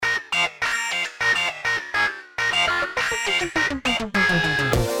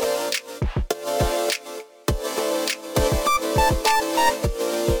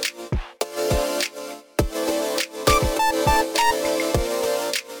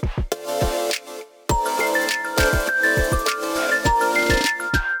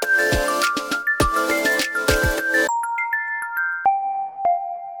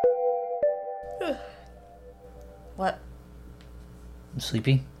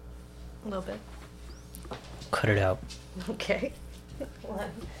Sleepy? A little bit. Cut it out. Okay. What?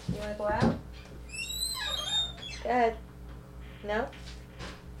 You want to go out? Go ahead. No?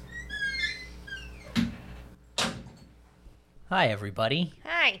 Hi, everybody.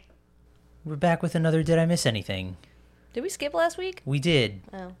 Hi. We're back with another Did I Miss Anything? Did we skip last week? We did.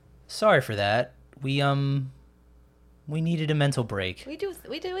 Oh. Sorry for that. We needed a mental break. We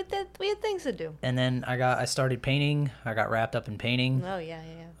had things to do. And then I started painting. I got wrapped up in painting. Oh, yeah.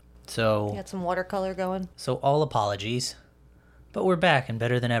 You So got some watercolor going. all apologies. But we're back and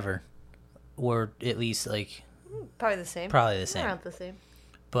better than ever. Or at least Probably the same. Around the same.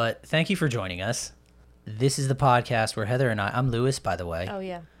 But thank you for joining us. This is the podcast where Heather and I'm Lewis, by the way. Oh,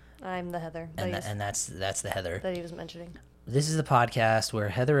 yeah. I'm the Heather. And that's the Heather. That he was mentioning. This is the podcast where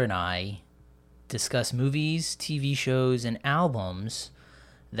Heather and I discuss movies, TV shows, and albums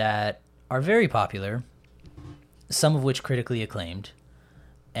that are very popular, some of which critically acclaimed,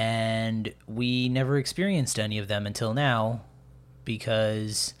 and we never experienced any of them until now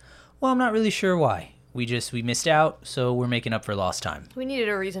because, well, I'm not really sure why. We missed out, so we're making up for lost time. We needed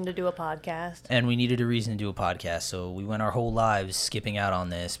a reason to do a podcast. And we needed a reason to do a podcast, so we went our whole lives skipping out on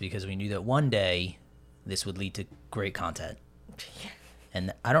this because we knew that one day this would lead to great content.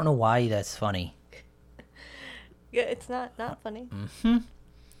 And I don't know why that's funny. Yeah, it's not funny. Mm-hmm.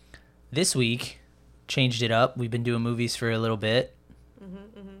 This week, changed it up. We've been doing movies for a little bit.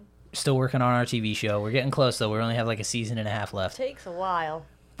 Still working on our TV show. We're getting close, though. We only have like a season and a half left. Takes a while.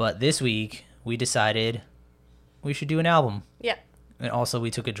 But this week, we decided we should do an album. Yeah. And also, we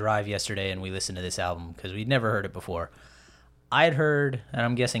took a drive yesterday and we listened to this album because we'd never heard it before. I had heard, and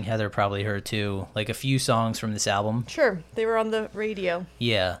I'm guessing Heather probably heard too, like a few songs from this album. Sure. They were on the radio.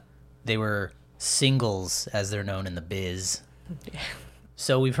 Yeah. They were singles, as they're known in the biz.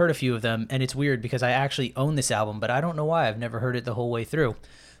 So we've heard a few of them, and it's weird because I actually own this album, but I don't know why. I've never heard it the whole way through.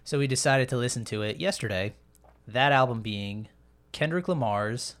 So we decided to listen to it yesterday. That album being Kendrick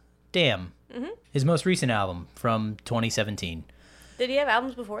Lamar's Damn. His most recent album from 2017. Did he have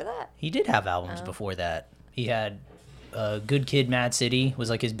albums before that? He did have albums before that. He had Good Kid, Mad City was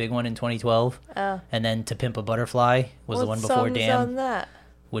like his big one in 2012. Oh. And then To Pimp a Butterfly was the one before songs Damn. on that?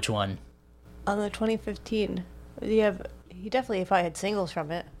 Which one? On the 2015. He definitely, if I had singles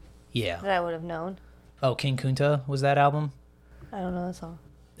from it, Yeah. that I would have known. Oh, King Kunta was that album? I don't know that song.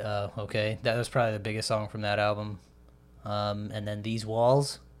 Okay. That was probably the biggest song from that album. And then These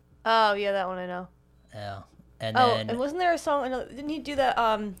Walls. Oh, yeah, that one I know. Yeah. And Oh, then and wasn't there a song, didn't he do that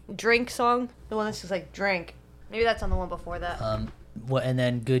Drink song? The one that's just like, Drink. Maybe that's on the one before that. and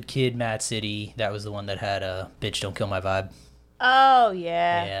then Good Kid, Mad City. That was the one that had Bitch Don't Kill My Vibe. Oh,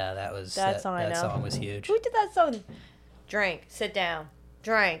 yeah. Yeah, that was That song I know. That song was huge. Who did that song? Drink, sit down,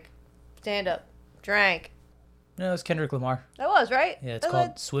 drank, stand up, drank. No, it was Kendrick Lamar. That was, right? Yeah, it's That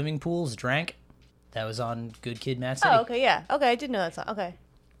called was- Swimming Pools Drank. That was on Good Kid, Mad City. Oh, okay, yeah. Okay, I did know that song. Okay.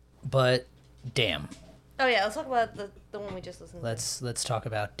 But Damn. Oh, yeah, let's talk about the one we just listened to. Let's talk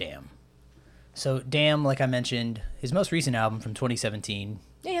about Damn. So Damn, like I mentioned, his most recent album from 2017.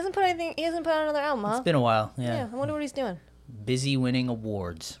 Yeah, he hasn't put out another album, huh? It's been a while. Yeah, Yeah. I wonder what he's doing. Busy winning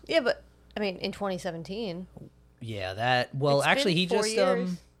awards. Yeah, but, I mean, in 2017. Yeah, that. Well, It's actually, been he 4 just years.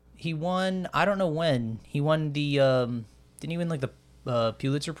 he won. I don't know when he won the. Didn't he win like the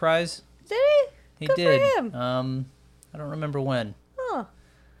Pulitzer Prize? Did he? He Good did. for him. I don't remember when, Oh,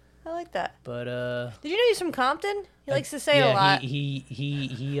 I like that. but Did you know he's from Compton? He likes to say yeah, a lot. he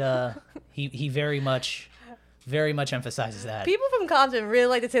very much emphasizes that. People from Compton really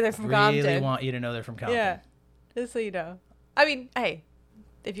like to say they're from really Compton. want you to know they're from Compton. Yeah, just so you know. I mean, hey,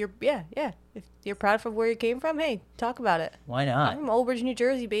 if you're if you're proud of where you came from, hey, talk about it. Why I'm not? from Old Bridge, New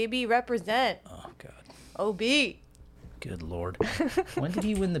Jersey, baby. Represent. Oh God. OB. Good Lord. When did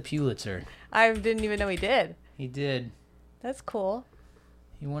he win the Pulitzer? I didn't even know he did. He did. That's cool.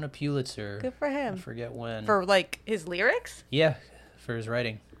 He won a Pulitzer. Good for I him. forget when. For like his lyrics. Yeah, for his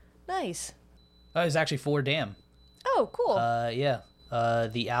writing. Nice. Oh, it was actually for Damn. Oh, cool. Yeah.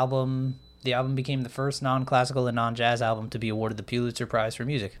 The album became the first non-classical and non-jazz album to be awarded the Pulitzer Prize for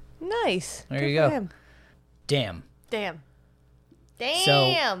music. Nice. There Good you for go. him. Damn. Damn.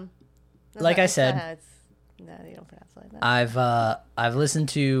 So, That's like not- I that's not said, how it's- no, you don't pronounce it like that. I've listened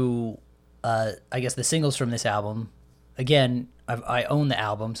to I guess the singles from this album. Again, I own the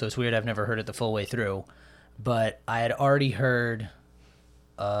album, so it's weird I've never heard it the full way through. But I had already heard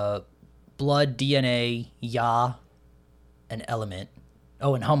Blood, DNA, Ya, and Element.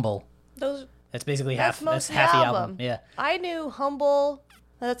 Oh, and Humble. Those. That's basically That's half. most That's of half the the album. album. Yeah. I knew Humble.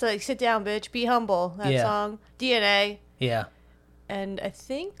 That's like sit down, bitch. Be humble. That Yeah. song. DNA. Yeah. And I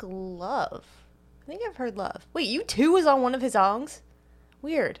think Love. I think I've heard Love. Wait, U2 was on one of his songs?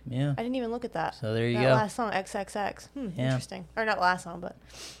 weird. Yeah. I didn't even look at that. So there you that go. last song, XXX. Yeah. Interesting. Or not last song, but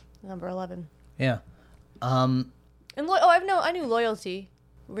number 11. Yeah. And I knew Loyalty.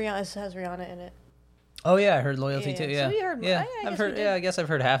 Rihanna has Rihanna in it. Oh yeah, I heard Loyalty Yeah, too. so Yeah. we heard- yeah. I I've guess heard. we did. Yeah, I guess I've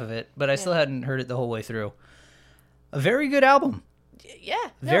heard half of it, but I still hadn't heard it the whole way through. A very good album. Yeah.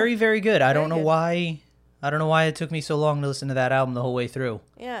 no, Very, very good. I Very don't know good. why. I don't know why it took me so long to listen to that album the whole way through.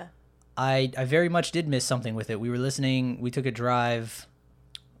 Yeah. I very much did miss something with it. We were listening. We took a drive.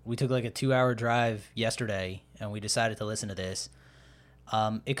 We took like a 2-hour drive yesterday, and we decided to listen to this.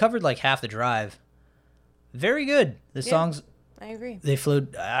 It covered like half the drive. Very good. The songs, I agree. they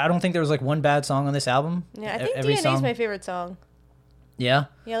flowed. I don't think there was like one bad song on this album. Yeah, I think Every DNA is song. my favorite song. Yeah.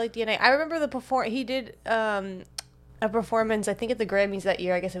 Yeah, I like DNA. I remember he did a performance, I think at the Grammys that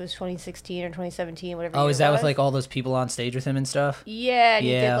year. I guess it was 2016 or 2017, whatever. Oh, year is it that with was. like all those people on stage with him and stuff? Yeah, and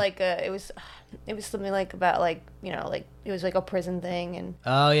he Yeah. did like it was something like about like, you know, like it was like a prison thing and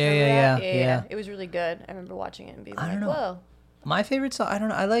Oh yeah, remember yeah, that? yeah. It was really good. I remember watching it and being I like, don't know. whoa. My favorite song. I don't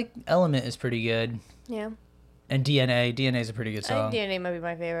know. I like Element is pretty good, Yeah. and DNA. DNA is a pretty good I song. think DNA might be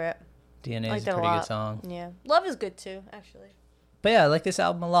my favorite. DNA I like is a that a pretty good lot. song. Yeah. Love is good too, actually. But yeah, I like this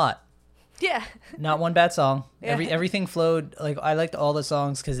album a lot. Yeah. Not one bad song. Yeah. Everything flowed. Like I liked all the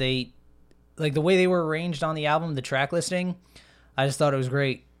songs because they, like the way they were arranged on the album, the track listing. I just thought it was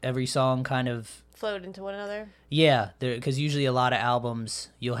great. Every song kind of Flowed into one another. yeah. Because usually a lot of albums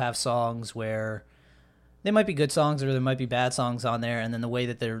you'll have songs where they might be good songs or there might be bad songs on there, and then the way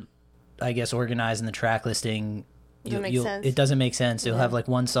that they're, I guess, organized in the track listing, Doesn't make sense. it doesn't make sense. You'll have like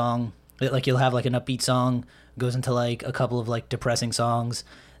one song, like you'll have like an upbeat song goes into like a couple of like depressing songs,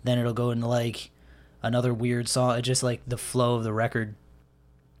 then it'll go into like another weird song. It just like the flow of the record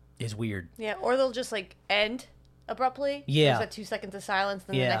is weird. Yeah, or they'll just like end abruptly. Yeah. There's that 2 seconds of silence,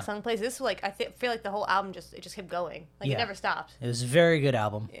 then Yeah. the next song plays. This like feel like the whole album just kept going. Like Yeah. it never stopped. It was a very good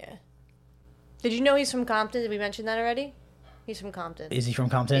album. Yeah. Did you know he's from Compton? Did we mention that already? He's from Compton. Is he from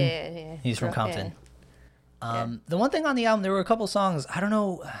Compton? Yeah. He's from Yeah. Compton. The one thing on the album, there were a couple songs. I don't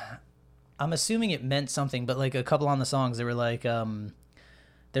know. I'm assuming it meant something, but like a couple on the songs, they were like,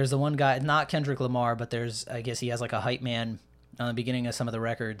 there's the one guy, not Kendrick Lamar, but I guess he has like a hype man on the beginning of some of the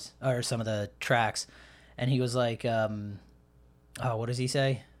records or some of the tracks, and he was like, what does he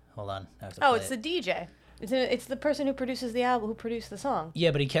say? Hold on. I have to Oh, play it's it. the DJ. It's the person who produces the album, who produced the song.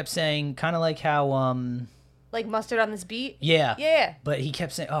 Yeah, but he kept saying kind of like how Like Mustard on this beat. yeah. Yeah. But he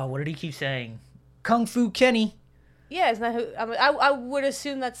kept saying, what did he keep saying? Kung Fu Kenny. Yeah, isn't that who? I would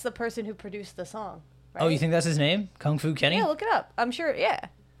assume that's the person who produced the song. Right? Oh, you think that's his name? Kung Fu Kenny? Yeah, look it up. I'm sure. Yeah.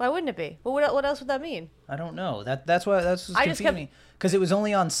 Why wouldn't it be? Well, what else would that mean? I don't know. That's what's I just confusing kept- me. Because it was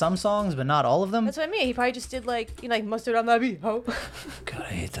only on some songs, but not all of them. That's what I mean. He probably just did like Mustard on that beat. Oh. God,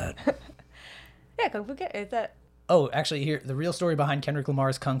 I hate that. Yeah, Kung Fu Kenny. Is that? Oh, actually, here the real story behind Kendrick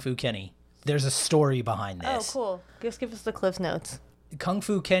Lamar's Kung Fu Kenny. There's a story behind Oh, this. cool. Just give us the Cliff Notes. Kung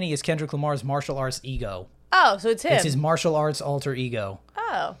Fu Kenny is Kendrick Lamar's martial arts ego. Oh, so it's him. It's his martial arts alter ego.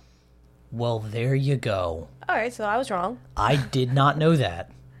 Oh. Well, there you go. All right, so I was wrong. I did not know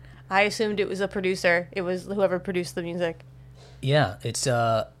that. I assumed it was a producer. It was whoever produced the music. Yeah, it's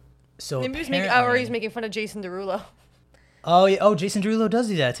so. Maybe he's apparently- making fun of Jason Derulo. Oh yeah. Oh, Jason Derulo does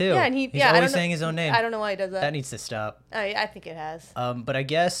do that too. Yeah, and he's I don't always know- saying his own name. I don't know why he does that. That needs to stop. I think it has. But I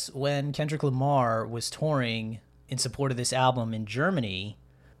guess when Kendrick Lamar was touring in support of this album in Germany,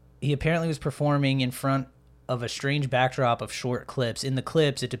 he apparently was performing in front of a strange backdrop of short clips. In the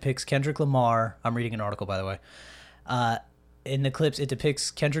clips, it depicts Kendrick Lamar. I'm reading an article, by the way. In the clips, it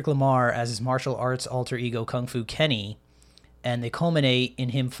depicts Kendrick Lamar as his martial arts alter ego, Kung Fu Kenny, and they culminate in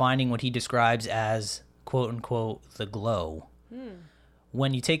him finding what he describes as, quote unquote, the glow.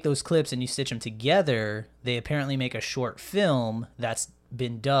 When you take those clips and you stitch them together, they apparently make a short film that's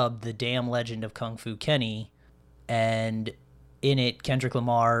been dubbed The Damn Legend of Kung Fu Kenny. And in it, Kendrick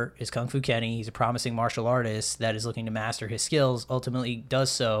Lamar is Kung Fu Kenny. He's a promising martial artist that is looking to master his skills, ultimately does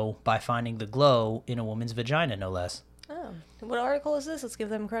so by finding the glow in a woman's vagina, no less. Oh. What article is this? Let's give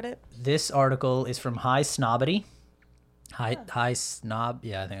them credit. This article is from High Snobbity. High Snob.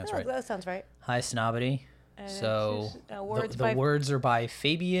 Yeah, I think that's Oh, right. that sounds right. High Snobbity. And it's So just, words the by... words are by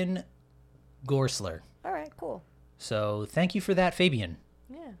Fabian Gorsler. All right, cool. So thank you for that, Fabian.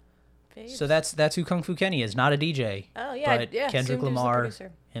 Yeah. Babes. So that's who Kung Fu Kenny is, not a DJ. Oh, yeah. but yeah. Kendrick assumed he was the Lamar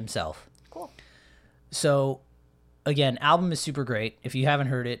producer. himself. Cool. So again, album is super great. If you haven't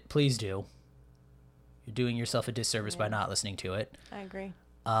heard it, please do. You're doing yourself a disservice by not listening to it. I agree.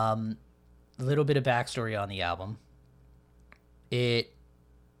 A little bit of backstory on the album. It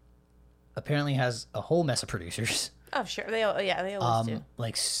apparently has a whole mess of producers. Oh, sure. They always do.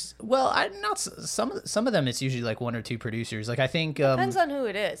 Like, well, I not some of them. It's usually like one or two producers. Like I think Depends on who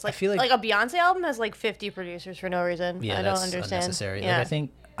it is. Like, I feel like a Beyonce album has like 50 producers for no reason. yeah, I don't that's understand. unnecessary. Yeah. Like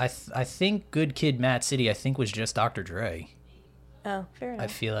I think Good Kid, Mad City. I think was just Dr. Dre. Oh, fair enough. I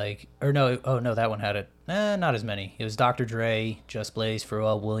feel like, or no, oh no, that one had it. Not as many. It was Dr. Dre, Just Blaze,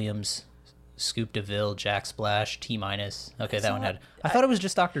 Pharrell Williams, Scoop DeVille, Jack Splash, T minus. Okay, that one had. I thought it was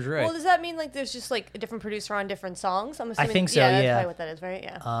just Dr. Dre. Well, does that mean like there's just like a different producer on different songs? I'm assuming. think so, That's yeah. probably what that is, right?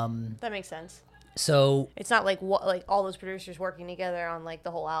 Yeah. That makes sense. So It's not like what like all those producers working together on like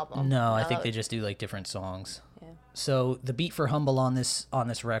the whole album. no, I think that they was- just do like different songs. Yeah. So the beat for Humble on this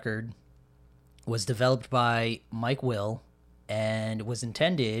record was developed by Mike Will and was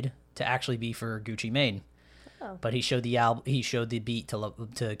intended to actually be for Gucci Mane. Oh. But he showed the beat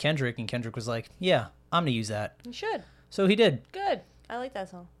to Kendrick, and Kendrick was like, "Yeah, I'm gonna use that." You should. So he did. Good. I like that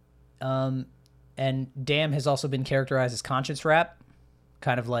song. And Damn has also been characterized as conscious rap,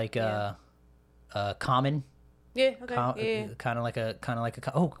 kind of like Common. Yeah. Okay. Yeah. Kind of like a.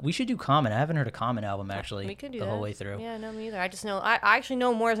 Oh, we should do Common. I haven't heard a Common album actually. We could do the that whole way through. Yeah. No, me either. I just know. I actually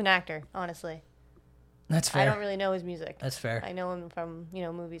know him more as an actor, honestly. That's fair. I don't really know his music. That's fair. I know him from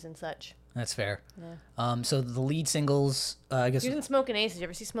movies and such. That's fair. Yeah. So the lead singles, I guess. He was in Smoking Aces. You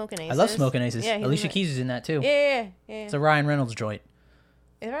ever see Smoking Aces? I love Smoking Aces. Yeah. he's Alicia in it. Keys is in that too. Yeah. It's a Ryan Reynolds joint.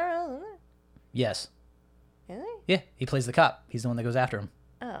 Is that right? Yes. Really? Yeah, he plays the cop. He's the one that goes after him.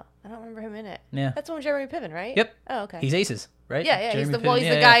 Oh, I don't remember him in it. Yeah. That's the one with Jeremy Piven, right? Yep. Oh, okay. He's Aces, right? yeah. He's Jeremy the Piven. he's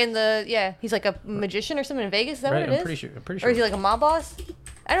the guy in the He's like a magician or something in Vegas. Is that Right, what it is? I'm pretty sure. Or is he like a mob boss?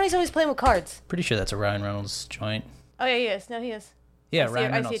 I know he's always playing with cards. Pretty sure that's a Ryan Reynolds joint. Oh yeah, he is. No, he is. Yeah, I see Ryan it- I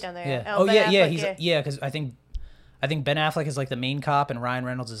see Reynolds. it down there, Yeah. yeah. Oh, Oh, Ben yeah, Affleck, yeah. Because I think Ben Affleck is like the main cop and Ryan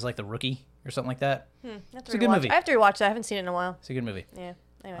Reynolds is like the rookie or something like that. It's a good movie. I have to rewatch that. I haven't seen it in a while. It's a good movie. Yeah.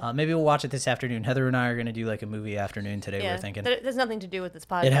 Anyway. Maybe we'll watch it this afternoon. Heather and I are gonna do like a movie afternoon today. yeah. We're thinking That has nothing to do with this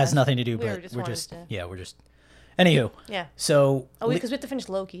podcast. it has nothing to do, We but just we're wanted just to- we're just. Anywho, Yeah. so Oh, because we have to finish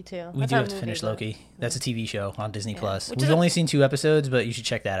Loki too. we That's do not have a to movie, finish but- Loki. That's a TV show on Disney Plus. Which We've is a- only seen 2 episodes, but you should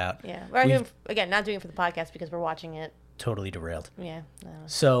check that out. Yeah. We're We've- doing, again, not doing it for the podcast because we're watching it. Totally derailed. Yeah.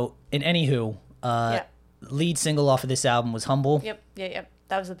 So, in anywho, Yeah. lead single off of this album was "Humble," Yep.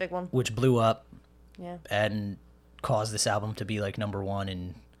 That was the big one. which blew up Yeah. and caused this album to be like #1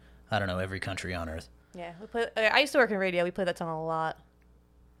 in I don't know every country on earth. Yeah. I used to work in radio. We played that song a lot.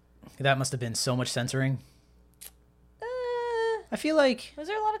 That must have been so much censoring. Uh, I feel like was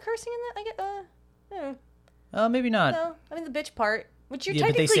there a lot of cursing in that? maybe not. No. I mean the bitch part, which you Yeah, but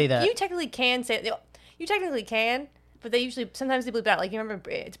they technically say that. you technically can say. You technically can, but they sometimes they bleep it out. Like you remember,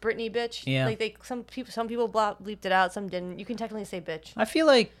 it's Britney bitch. Yeah. Like some people bleeped it out, some didn't. You can technically say bitch. I feel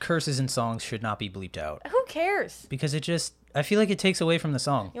like curses in songs should not be bleeped out Who cares? because I feel like it takes away from the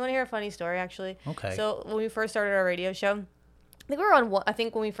song. You want to hear a funny story, actually? Okay. So when we first started our radio show, I think we were on one. I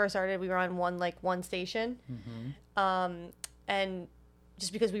think when we first started, we were on one station, and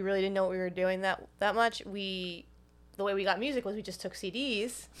just because we really didn't know what we were doing that much, the way we got music was we just took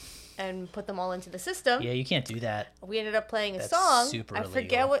CDs and put them all into the system. Yeah, you can't do that. We ended up playing a That's song. super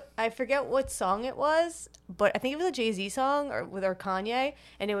I forget what song it was, but I think it was a Jay-Z song or Kanye,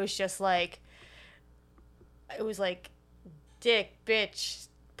 and it was just like dick, bitch,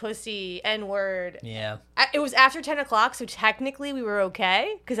 pussy, N-word. Yeah. It was after 10 o'clock, so technically we were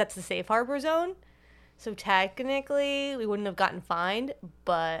okay because that's the safe harbor zone. So technically we wouldn't have gotten fined,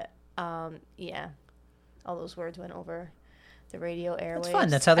 but yeah, all those words went over the radio airwaves. That's fine.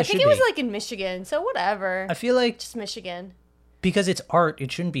 That's how they I think should it was be. like in Michigan, so whatever. I feel like Just Michigan. because it's art,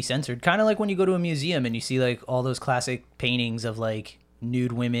 it shouldn't be censored. Kind of like when you go to a museum and you see like all those classic paintings of like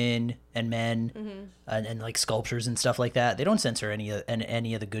nude women and men and like sculptures and stuff like that. They don't censor any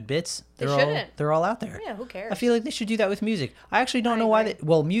of the good bits. Shouldn't. They're all out there. Yeah, who cares? I feel like they should do that with music. I actually don't know why agree.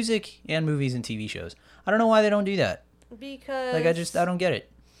 well, music and movies and TV shows. I don't know why they don't do that. Because Like I don't get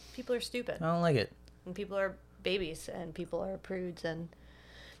it. people are stupid. I don't like it. And people are babies and people are prudes and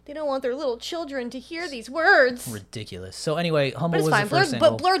they don't want their little children to hear these words. Ridiculous. So anyway, But Humble it's was fine. the first single.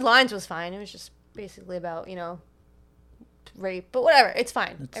 But Blurred Lines was fine. It was just basically about, rape. But whatever. It's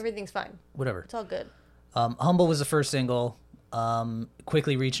fine. Everything's fine. Whatever. It's all good. Humble was the first single.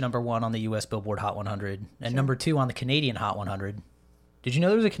 Quickly reached #1 on the U.S. Billboard Hot 100 and #2 on the Canadian Hot 100. Did you know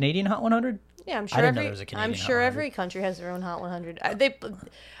there was a Canadian Hot 100? Yeah, I'm sure didn't know there was a Canadian I'm Hot sure 100. every country has their own Hot 100.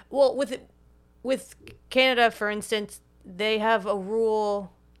 With Canada, for instance, they have a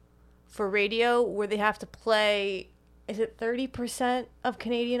rule for radio where they have to play, is it 30% of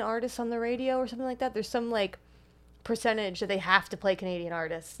Canadian artists on the radio or something like that? There's some like percentage that they have to play Canadian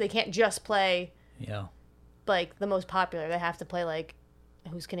artists. They can't just play Yeah. like the most popular. They have to play like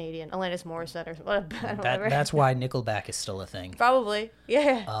who's Canadian, Alanis Morissette or whatever. That's why Nickelback is still a thing. Probably,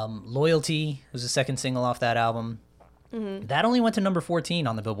 yeah. Loyalty was the second single off that album. That only went to number 14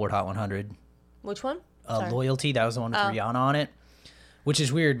 on the Billboard Hot 100. Which one? Sorry. Loyalty, that was the one with Rihanna on it, which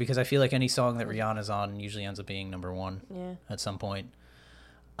is weird because I feel like any song that Rihanna's on usually ends up being number one at some point.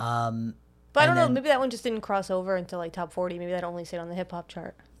 But I don't know, maybe that one just didn't cross over into like top 40. Maybe that only stayed on the hip hop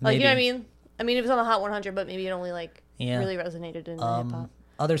chart. Like, you know what I mean? I mean, it was on the Hot 100, but maybe it only like really resonated in the hip hop.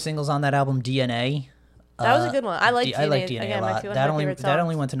 Other singles on that album, DNA. That was a good one. I like DNA. I like DNA Again, a lot. That that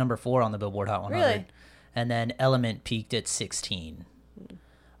only went to number 4 on the Billboard Hot 100. Really? And then Element peaked at 16.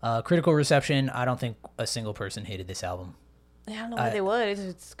 Critical reception, I don't think a single person hated this album. I don't know why they would.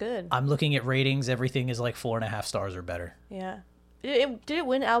 It's good. I'm looking at ratings. Everything is like 4.5 stars or better. Yeah. Did it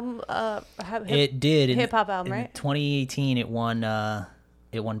win album? It did. Hip hop album, right? In 2018, it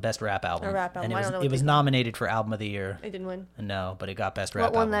won Best Rap Album. A rap album. And it was nominated for Album of the Year. It didn't win. No, but it got Best Rap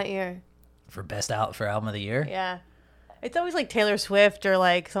Album. What won that year? For Album of the Year? Yeah. It's always like Taylor Swift or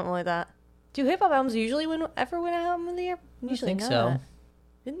like something like that. Do hip hop albums usually ever win Album of the Year? Usually I think so.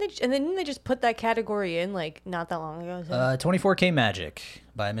 Didn't they just put that category in like not that long ago? So? 24K Magic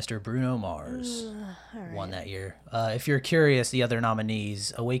by Mr. Bruno Mars won that year. If you're curious, the other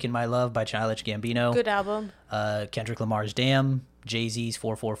nominees: Awaken My Love by Childish Gambino, good album. Kendrick Lamar's Damn, Jay-Z's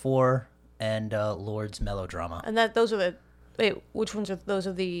 444, and Lord's Melodrama. And which ones are those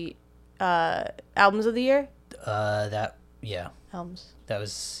of the albums of the year? Albums. That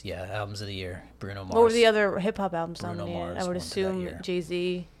was albums of the year. Bruno Mars. What were the other hip hop albums Bruno nominated? Mars I would assume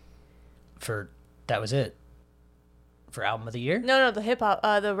Jay-Z. That was it. For album of the year? No, the hip hop,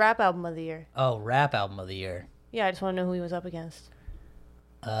 the rap album of the year. Oh, rap album of the year. Yeah, I just want to know who he was up against.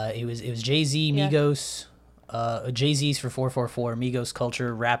 It was Jay-Z, Migos, Jay-Z's for 444, Migos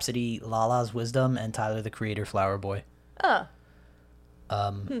Culture, Rhapsody, Lala's Wisdom, and Tyler the Creator, Flower Boy. Oh.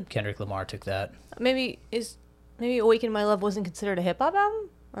 Kendrick Lamar took that. Maybe Awaken My Love wasn't considered a hip hop album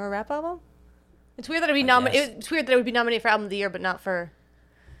or a rap album. It's weird that it would be nominated. It's weird that it would be nominated for album of the year, but not for.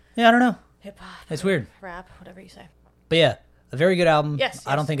 Yeah, I don't know. Hip hop. It's weird. Rap, whatever you say. But yeah, a very good album. Yes.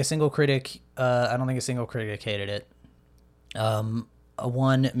 I don't think a single critic. Hated it. One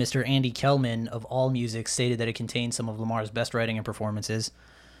Mr. Andy Kellman of AllMusic stated that it contains some of Lamar's best writing and performances.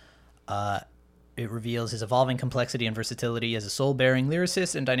 It reveals his evolving complexity and versatility as a soul-bearing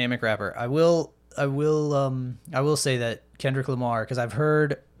lyricist and dynamic rapper. I will say that Kendrick Lamar, because I've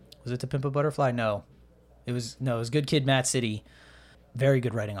heard, was it To Pimp a Butterfly? No, it was Good Kid, Mad City. Very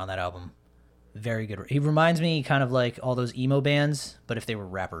good writing on that album. Very good. He reminds me kind of like all those emo bands, but if they were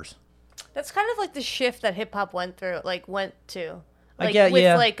rappers. That's kind of like the shift that hip hop went to. Like Mac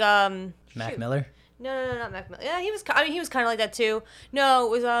Miller. No, not Mac Miller. Yeah, he was kind of like that too. No,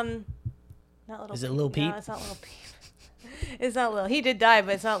 it was not Lil. Is it Lil Peep? No, it's not Lil Peep. It's not Lil. He did die,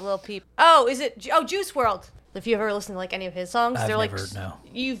 but it's not Lil Peep. Oh, is it? Oh, Juice WRLD. If you ever listened to like any of his songs, I've they're never, like no.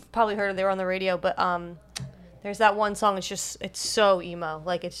 You've probably heard they were on the radio, but there's that one song. It's so emo.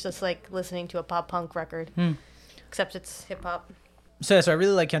 Like it's just like listening to a pop punk record, except it's hip hop. So I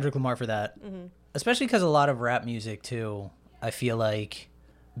really like Kendrick Lamar for that, especially because a lot of rap music too. I feel like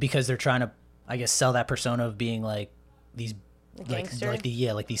because they're trying to, I guess, sell that persona of being like these,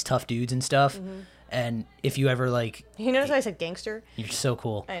 like these tough dudes and stuff. And if you ever like, you notice I said gangster? You're so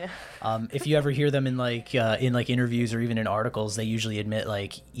cool. I know. If you ever hear them in interviews or even in articles, they usually admit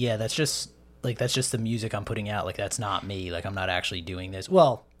like, yeah, that's just the music I'm putting out. Like that's not me. Like I'm not actually doing this.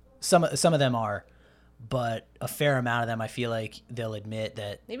 Well, some of them are. But a fair amount of them, I feel like they'll admit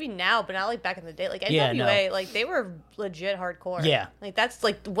that. Maybe now, but not like back in the day. Like NWA, like they were legit hardcore. Yeah. Like that's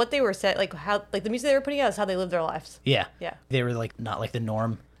like what they were set. Like how like the music they were putting out is how they lived their lives. Yeah. Yeah. They were like not like the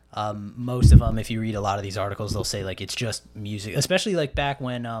norm. Most of them, if you read a lot of these articles, they'll say like it's just music, especially like back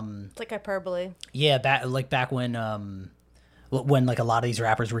when. It's like hyperbole. Yeah, back when like a lot of these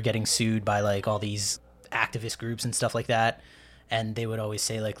rappers were getting sued by like all these activist groups and stuff like that, and they would always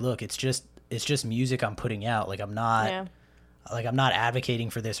say like, look, it's just music I'm putting out. Like I'm not advocating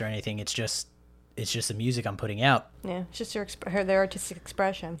for this or anything. It's just the music I'm putting out. Yeah, it's just their artistic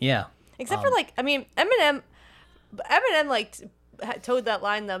expression. Yeah. Except for like, I mean, Eminem like towed that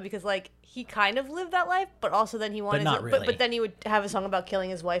line though because like he kind of lived that life, but also then he wanted, but not really. But then he would have a song about killing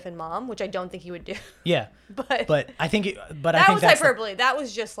his wife and mom, which I don't think he would do. Yeah. but I think that was hyperbole. That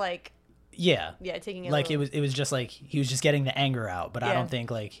was just like. Yeah. Yeah, taking it. Like it was just like he was just getting the anger out, but I don't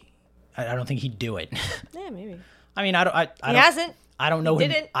think he'd do it. Yeah, maybe. I mean, he hasn't. I don't know him.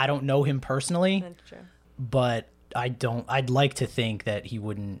 Didn't. I don't know him personally. That's true. But I'd like to think that he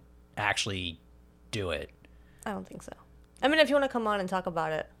wouldn't actually do it. I don't think so. I mean, if you want to come on and talk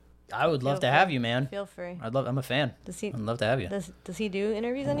about it. I would love to have you, man. Feel free. I'm a fan. I'd love to have you. Does he do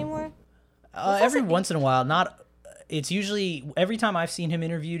interviews anymore? Every once in a while. It's usually every time I've seen him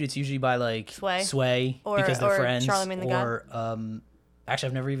interviewed, it's usually by like Sway because they're friends. Charlamagne the God. Or actually,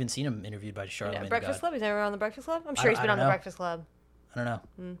 I've never even seen him interviewed by Charlamagne the Breakfast God. Club. He's never on the Breakfast Club. I'm sure he's been on the Breakfast Club. I don't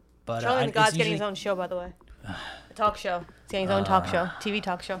know. But Charlamagne the God's getting his own show, by the way. A talk show. He's getting his own talk show, TV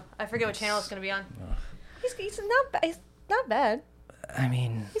talk show. I forget what channel it's going to be on. He's not bad. He's not bad. I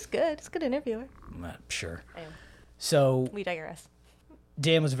mean, he's good. He's a good interviewer. Sure. Anyway, so we digress.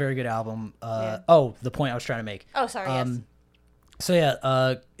 Damn was a very good album. Oh, the point I was trying to make. Oh, sorry. Yes. So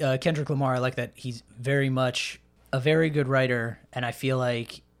yeah, Kendrick Lamar. I like that he's very much a very good writer, and I feel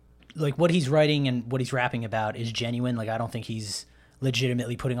like what he's writing and what he's rapping about is genuine. Like I don't think he's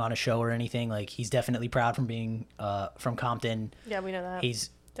legitimately putting on a show or anything. Like he's definitely proud from being from Compton. Yeah, we know that. He's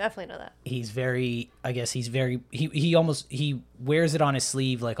definitely know that. He's very, I guess he's very, he wears it on his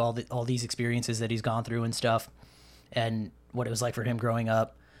sleeve, like all these experiences that he's gone through and stuff, and what it was like for him growing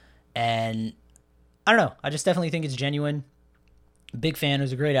up. And I don't know, I just definitely think it's genuine. Big fan. It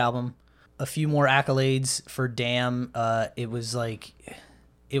was a great album. A few more accolades for Damn. It was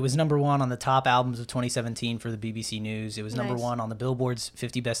number one on the top albums of 2017 for the BBC News. It was number one on the Billboard's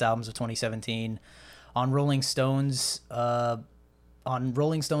 50 best albums of 2017. On Rolling Stone's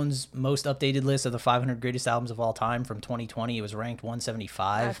most updated list of the 500 greatest albums of all time from 2020, it was ranked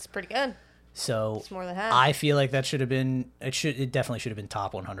 175. That's pretty good. So it's more than half. I feel like that should have been. It definitely should have been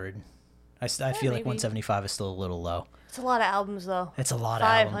top 100. I feel like 175 is still a little low. It's a lot of albums, though. It's a lot of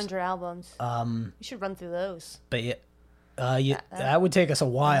albums. 500 albums. You should run through those. But yeah, that would take us a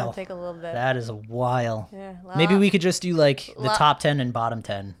while. That would take a little bit. That is a while. Yeah. Maybe we could just do like the top 10 and bottom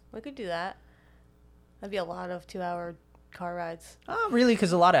 10. We could do that. That'd be a lot of 2-hour car rides. Oh, really?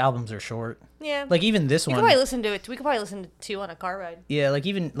 Because a lot of albums are short. Yeah. Like even this one. We could probably listen to it. We could probably listen to 2 on a car ride. Yeah, like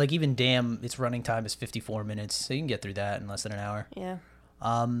even Damn, its running time is 54 minutes, so you can get through that in less than an hour. Yeah.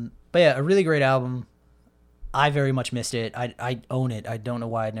 But yeah, a really great album. I very much missed it. I own it. I don't know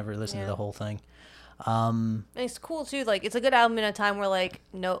why I'd never listened to the whole thing. And it's cool too. Like it's a good album in a time where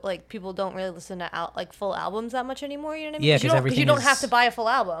people don't really listen to full albums that much anymore. You know what I mean? Yeah, because you don't have to buy a full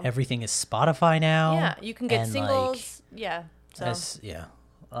album. Everything is Spotify now. Yeah, you can get singles.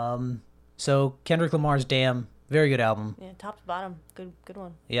 So Kendrick Lamar's Damn, very good album. Yeah, top to bottom, good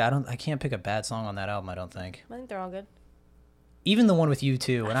one. Yeah, I can't pick a bad song on that album. I don't think. I think they're all good. Even the one with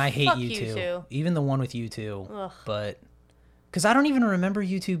U2, and I hate Fuck U2. U2. Even the one with U2. Ugh. But because I don't even remember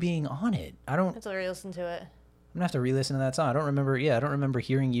U2 being on it. I don't. Have to re-listen to it. I'm gonna have to re-listen to that song. I don't remember. Yeah, I don't remember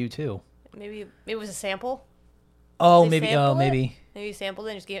hearing U2. Maybe it was a sample. Oh, maybe. Oh, maybe. Maybe you sampled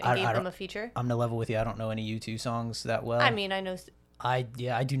it and just gave them a feature. I'm gonna level with you. I don't know any U2 songs that well. I mean, I know. I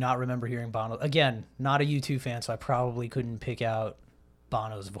do not remember hearing Bono. Again, not a U2 fan, so I probably couldn't pick out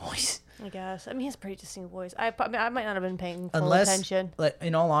Bono's voice. I guess. I mean, he has a pretty distinct voice. I might not have been paying full attention. Like,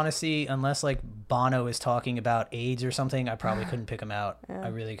 in all honesty, unless like Bono is talking about AIDS or something, I probably couldn't pick him out. Yeah. I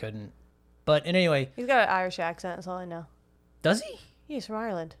really couldn't. But anyway, he's got an Irish accent. That's all I know. Does he? He's from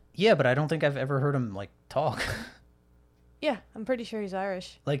Ireland. Yeah, but I don't think I've ever heard him like talk. Yeah, I'm pretty sure he's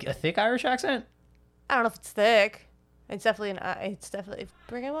Irish. Like a thick Irish accent? I don't know if it's thick. It's definitely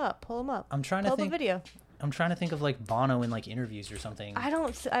bring him up, pull him up. I'm trying to think. Pull up a video. I'm trying to think of like Bono in like interviews or something. I don't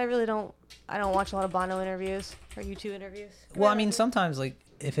watch a lot of Bono interviews or YouTube interviews. Well, I mean, sometimes like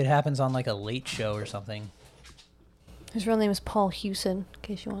if it happens on like a late show or something. His real name is Paul Hewson, in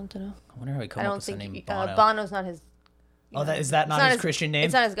case you wanted to know. I wonder how he come up with the name Bono. Bono's not his. Is that not his Christian name?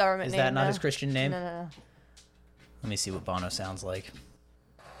 It's not his government name. Is that not his Christian name? No. Let me see what Bono sounds like.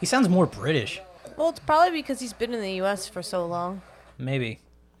 He sounds more British. Well, it's probably because he's been in the U.S. for so long. Maybe.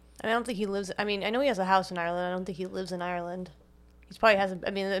 I don't think he lives. I mean, I know he has a house in Ireland. I don't think he lives in Ireland. He probably hasn't.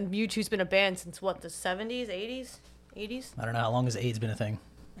 I mean, U2's been a band since what, the 70s, 80s? I don't know how long has AIDS been a thing.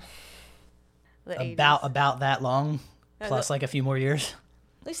 The about that long, plus like a few more years.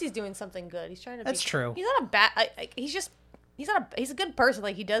 At least he's doing something good. He's trying to. That's true. He's not a bad. He's a good person.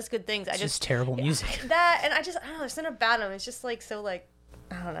 Like he does good things. It's just terrible music. That and I don't know. There's something about him. It's just like so like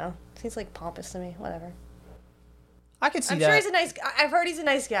I don't know. Seems like pompous to me. Whatever. I could see I'm that. sure he's a nice. I've heard he's a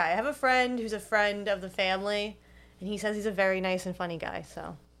nice guy. I have a friend who's a friend of the family, and he says he's a very nice and funny guy.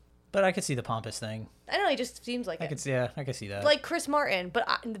 So. But I could see the pompous thing. I don't know. He just seems like I could see that. Like Chris Martin, but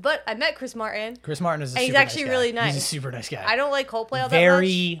I met Chris Martin. Chris Martin is. He's actually really nice. He's a super nice guy. I don't like Coldplay all that much.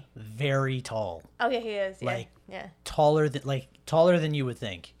 Very, very tall. Oh yeah, he is. Yeah. Like yeah. Taller than you would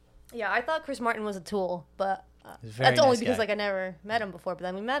think. Yeah, I thought Chris Martin was a tool, but that's only nice because guy. like I never met him before. But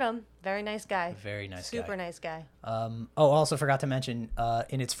then we met him. Very nice guy. Very nice guy. Super nice guy. Also forgot to mention,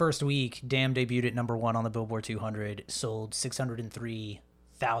 in its first week, Damn debuted at #1 on the Billboard 200, sold 603,000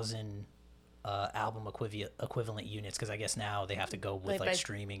 1,000 album equivalent units, because I guess now they have to go with Like by-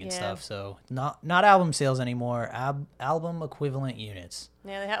 streaming and yeah. stuff. So not album sales anymore. Album equivalent units.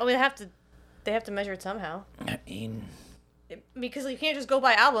 Yeah, they have to measure it somehow. I mean, Because you can't just go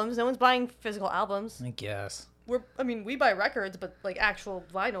buy albums. No one's buying physical albums. I guess We buy records, but like actual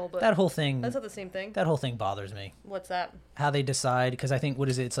vinyl. But that whole thing. that's not the same thing. That whole thing bothers me. What's that? How they decide, because I think, what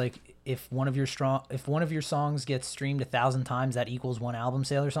is it? It's like if one of your songs gets streamed 1,000 times, that equals one album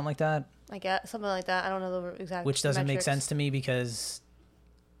sale or something like that. I get something like that. I don't know the exact. Which doesn't make metrics. sense to me, because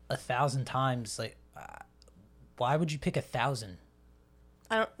 1,000 times, like, why would you pick 1,000?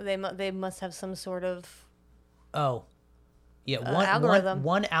 I don't. They must have some sort of. Oh, yeah. Algorithm.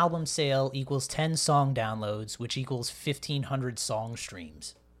 One album sale equals 10 song downloads, which equals 1,500 song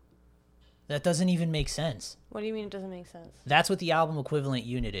streams. That doesn't even make sense. What do you mean it doesn't make sense? That's what the album equivalent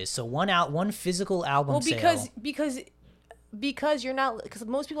unit is. So one physical album sale. Because you're not, because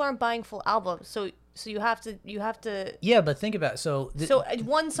most people aren't buying full albums, so you have to. Yeah, but think about it. So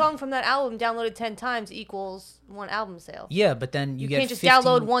One song from that album downloaded 10 times equals one album sale. yeah, but then you get can't just 15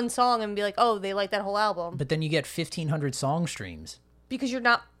 download one song and be like, oh, they like that whole album. But then you get 1,500 song streams. Because you're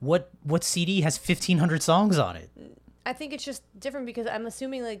not. What CD has 1,500 songs on it? I think it's just different because I'm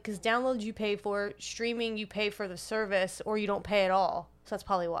assuming like because downloads you pay for, streaming you pay for the service, or you don't pay at all. So that's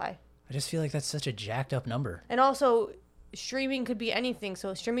probably why. I just feel like that's such a jacked up number. And also, streaming could be anything.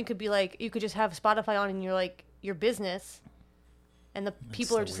 So streaming could be like you could just have Spotify on in your business, and the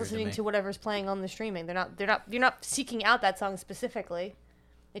people so are just weird to listening me. to whatever's playing on the streaming. You're not seeking out that song specifically.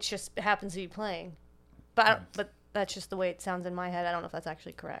 It just happens to be playing. But that's just the way it sounds in my head. I don't know if that's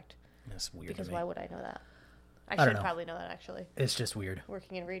actually correct. That's weird. Because to me. why would I know that? I don't should know. probably know that actually. It's just weird.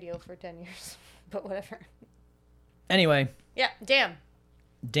 Working in radio for 10 years, but whatever. Anyway, Yeah, damn.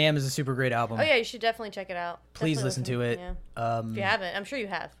 Damn is a super great album. Oh yeah, you should definitely check it out. Please Definitely listen to it. Yeah. If you haven't, I'm sure you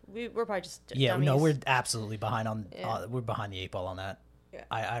have. We're probably just Yeah, dummies. no, we're absolutely behind on. Yeah. We're behind the 8 ball on that. Yeah.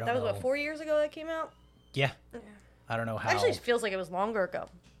 I don't That know. was what 4 years ago that came out. Yeah. I don't know how. Actually, it feels like it was longer ago.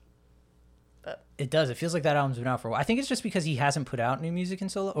 But It does. It feels like that album's been out for a while. I think it's just because he hasn't put out new music in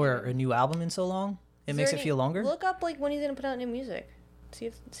so long, or a new album in so long. It is makes there it any- feel longer. Look up like when he's gonna put out new music. See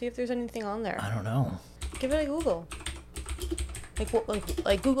if there's anything on there. I don't know. Give it a Google.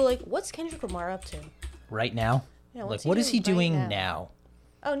 Like Google like what's Kendrick Lamar up to? Right now, Yeah, like what's what is he doing doing right now?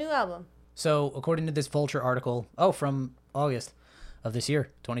 Oh, new album. So, according to this Vulture article, from August of this year,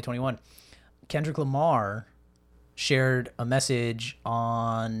 2021, Kendrick Lamar shared a message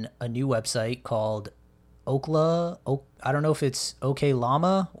on a new website called I don't know if it's OK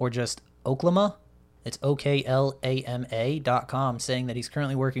Llama or just Oklama. It's OKLAMA.com, saying that he's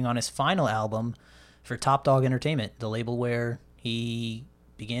currently working on his final album for Top Dog Entertainment, the label where he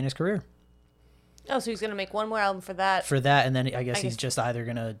began his career. Oh, so he's gonna make one more album for that. For that, and then I guess I he's guess- just either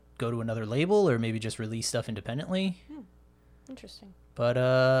going to go to another label or maybe just release stuff independently. Interesting. But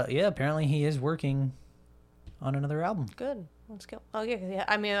yeah, apparently he is working on another album. Good. Let's go. Oh yeah, 'cause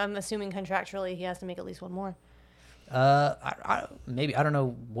I mean, I'm assuming contractually he has to make at least one more. Maybe I don't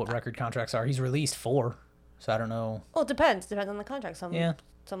know what record contracts are. He's released 4, so I don't know. Well, it depends. Depends on the contract. Some Yeah.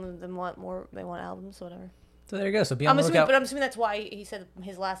 some of them want more. They want albums, whatever. So there you go. So be on the lookout. But I'm assuming that's why he said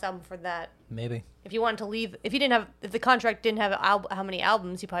his last album for that. Maybe. If he wanted to leave, if the contract didn't have how many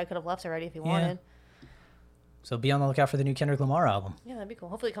albums, he probably could have left already if he wanted. So be on the lookout for the new Kendrick Lamar album. Yeah, that'd be cool.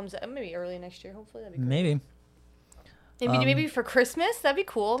 Hopefully it comes maybe early next year. Hopefully that'd be cool. Maybe Maybe for Christmas, that'd be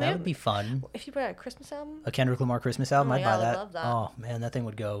cool. that Maybe would be fun. if you put out a Christmas album. A Kendrick Lamar Christmas album. Oh my I'd God, buy I that. love that. Oh man, that thing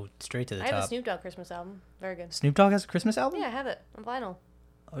would go straight to the I have a top. Snoop Dogg Christmas album. Very good. Snoop Dogg has a Christmas album. Yeah, I have it on vinyl.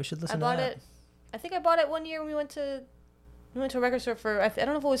 Oh, we should I listen to bought that. it. I think I bought it one year when we went to a record store for. I don't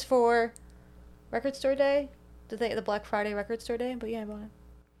know if it was for Record Store Day, the Black Friday Record Store Day, but yeah, I bought it.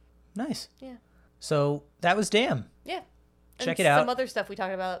 Nice. Yeah. So that was Damn. Yeah. Check And it out. Some other stuff we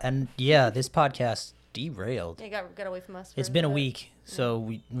talked about. And yeah, this podcast derailed. Yeah, got away from us. It's for been a bit. week, so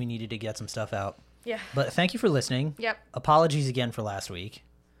we needed to get some stuff out. Yeah. But thank you for listening. Yep. Apologies again for last week.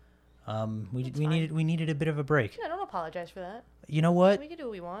 We fine. needed a bit of a break. Yeah, don't apologize for that. You know what? We can do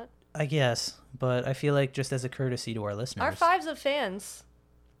what we want. I guess, but I feel like just as a courtesy to our listeners. Our 5s of fans.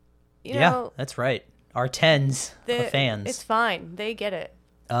 You yeah, know, that's right. Our 10s of fans. It's fine. They get it.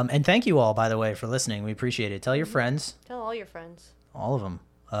 And thank you all, by the way, for listening. We appreciate it. Tell your friends, Tell all your friends. all of them.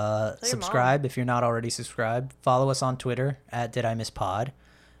 your Subscribe if you're not already subscribed. Follow us on Twitter at Did I Miss Pod.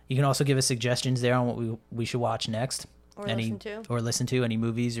 You can also give us suggestions there on what we should watch next. Or listen to. Or listen to any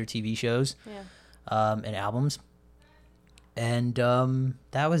movies or TV shows. Yeah. And albums. And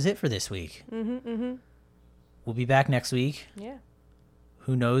that was it for this week. Mm-hmm. We'll be back next week. Yeah.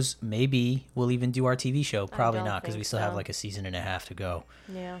 who knows? Maybe we'll even do our TV show. Probably don't not, because we think still have so. like a season and a half to go.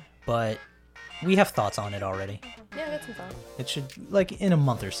 Yeah. But we have thoughts on it already. Yeah, that's some fun. It should, like, in a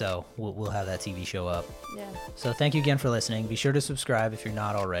month or so, we'll have that TV show up. Yeah. So thank you again for listening. Be sure to subscribe if you're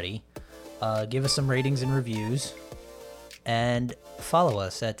not already. Give us some ratings and reviews. And follow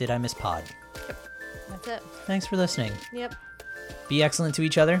us at Did I Miss Pod. That's it. Thanks for listening. Yep. Be excellent to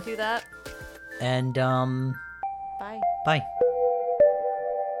each other. Do that. And Bye. bye.